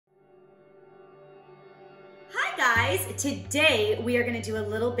guys, today we are gonna do a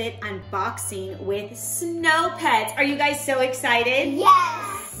little bit unboxing with Snow Pets. Are you guys so excited?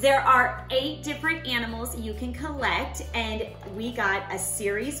 Yes! There are 8 different animals you can collect, and we got a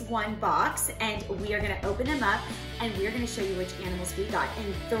Series 1 box, and we are gonna open them up, and we're gonna show you which animals we got.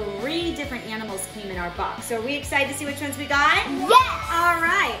 And 3 different animals came in our box. So are we excited to see which ones we got? Yes! All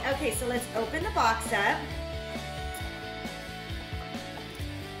right, okay, so let's open the box up.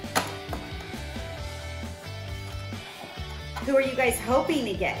 Who are you guys hoping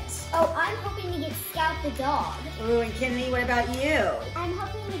to get? Oh, I'm hoping to get Scout the dog. Ooh, and Kennedy, what about you? I'm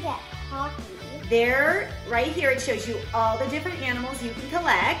hoping to get Poppy. There, right here, it shows you all the different animals you can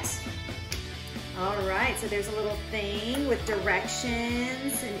collect. All right, so there's a little thing with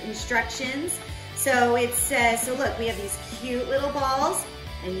directions and instructions. So it says, so look, we have these cute little balls,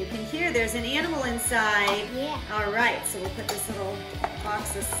 and you can hear there's an animal inside. Yeah. All right, so we'll put this little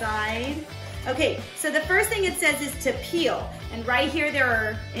box aside. Okay, so the first thing it says is to peel. And right here there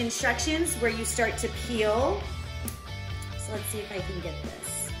are instructions where you start to peel. So let's see if I can get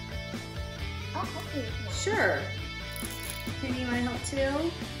this. I'll help you with that. Sure. Kenny, you want to help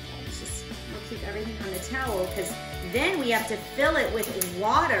too? We'll keep everything on the towel because then we have to fill it with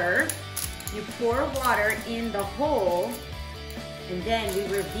water. You pour water in the hole and then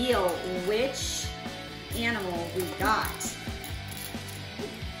we reveal which animal we got.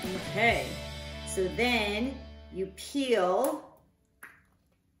 Okay. So then you peel,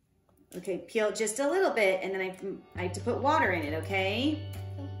 okay, peel just a little bit, and then I have to put water in it, okay?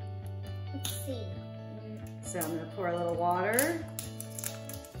 Let's see. So I'm gonna pour a little water.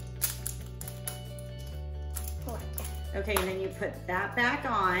 Pour. Okay, and then you put that back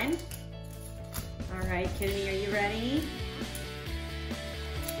on. All right, Kennedy, are you ready?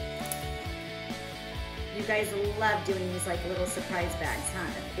 You guys love doing these like little surprise bags, huh?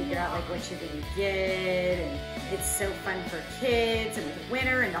 To figure out like what you're gonna get, and it's so fun for kids, and with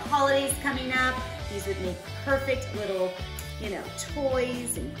winter and the holidays coming up, these would make perfect little, you know,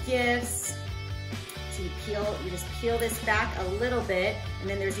 toys and gifts. So you just peel this back a little bit, and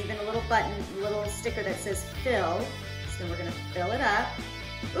then there's even a little button, little sticker that says fill. So then we're gonna fill it up.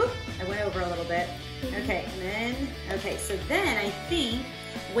 Oop, I went over a little bit. Okay, and then, okay, so then I think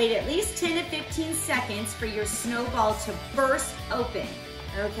wait at least 10 to 15 seconds for your snowball to burst open.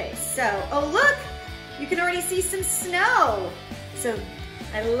 Okay, so, oh look, you can already see some snow. So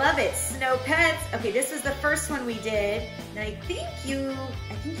I love it, Snow Pets. Okay, this was the first one we did. And I think you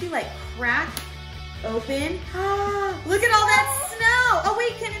like crack open. Look at all that snow. Oh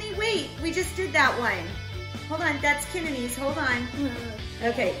wait, Kennedy, wait. We just did that one. Hold on, that's Kennedy's, hold on.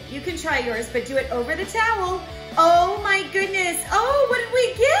 Okay, you can try yours, but do it over the towel. Oh my goodness. Oh, what did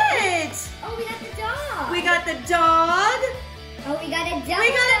we get? Oh, we got the dog. We got the dog. Oh, we got a dog. We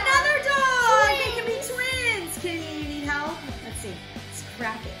got another dog. Twins. They can be twins. Kenny, you need help? Let's see. Let's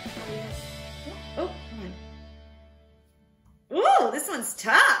crack it. Oh, come on. Ooh, this one's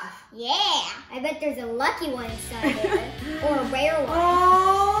tough. Yeah. I bet there's a lucky one inside there. Or a rare one.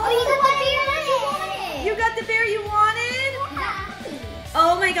 Oh, Oh, you got the bear that you wanted. You got the bear you wanted? Yeah.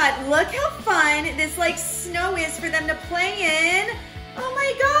 Oh my God, look how fun this like snow is for them to play in. Oh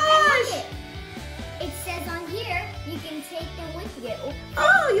my gosh. It says on here, you can take them with you.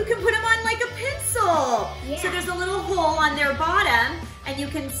 Oh, you can put them on like a pencil. Yeah. So there's a little hole on their bottom, and you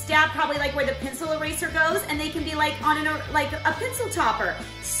can stab probably like where the pencil eraser goes, and they can be like on like a pencil topper.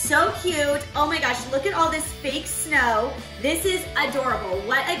 So cute. Oh my gosh, look at all this fake snow. This is adorable.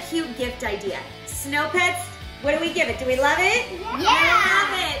 What a cute gift idea. Snow Pets, what do we give it? Do we love it? Yeah. I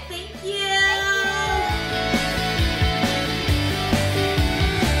love it. Thank you.